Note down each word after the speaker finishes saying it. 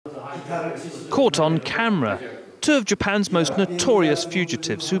Caught on camera, two of Japan's most notorious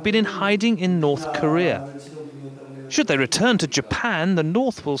fugitives who've been in hiding in North Korea. Should they return to Japan, the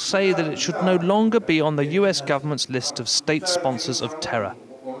North will say that it should no longer be on the US government's list of state sponsors of terror.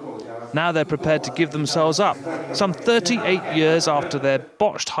 Now they're prepared to give themselves up, some 38 years after their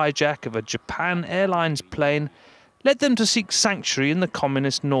botched hijack of a Japan Airlines plane led them to seek sanctuary in the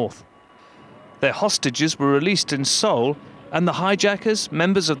communist North. Their hostages were released in Seoul, and the hijackers,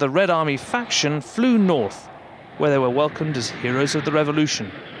 members of the Red Army faction, flew north, where they were welcomed as heroes of the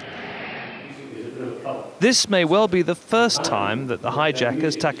revolution. This may well be the first time that the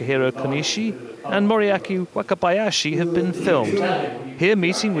hijackers Takahiro Konishi and Moriaki Wakabayashi have been filmed, here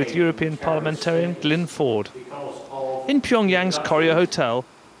meeting with European parliamentarian Glyn Ford. In Pyongyang's Koryo Hotel,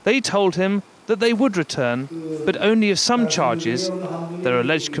 they told him that they would return, but only if some charges, their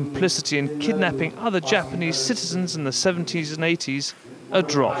alleged complicity in kidnapping other Japanese citizens in the 70s and 80s, are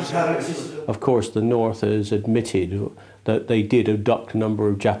dropped. Of course, the North has admitted that they did abduct a number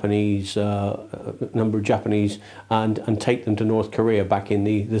of Japanese and take them to North Korea back in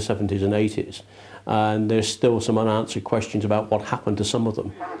the 70s and 80s. And there's still some unanswered questions about what happened to some of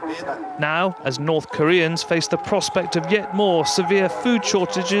them. Now, as North Koreans face the prospect of yet more severe food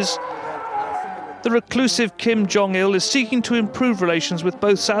shortages, the reclusive Kim Jong-il is seeking to improve relations with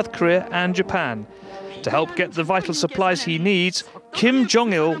both South Korea and Japan. To help get the vital supplies he needs, Kim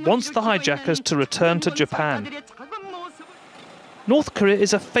Jong-il wants the hijackers to return to Japan. North Korea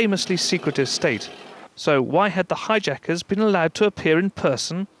is a famously secretive state, so why had the hijackers been allowed to appear in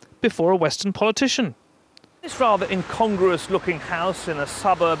person before a Western politician? This rather incongruous-looking house in a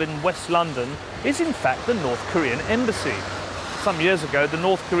suburb in West London is in fact the North Korean embassy. Some years ago, the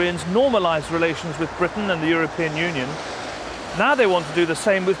North Koreans normalised relations with Britain and the European Union. Now they want to do the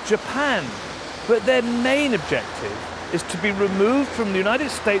same with Japan. But their main objective is to be removed from the United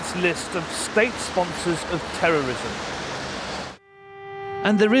States list of state sponsors of terrorism.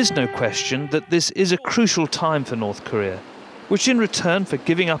 And there is no question that this is a crucial time for North Korea, which in return for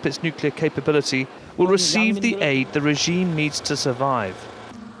giving up its nuclear capability will receive the aid the regime needs to survive.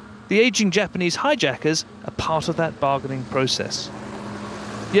 The aging Japanese hijackers are part of that bargaining process.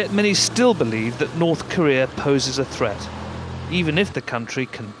 Yet many still believe that North Korea poses a threat, even if the country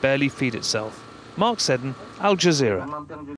can barely feed itself. Mark Seddon, Al Jazeera.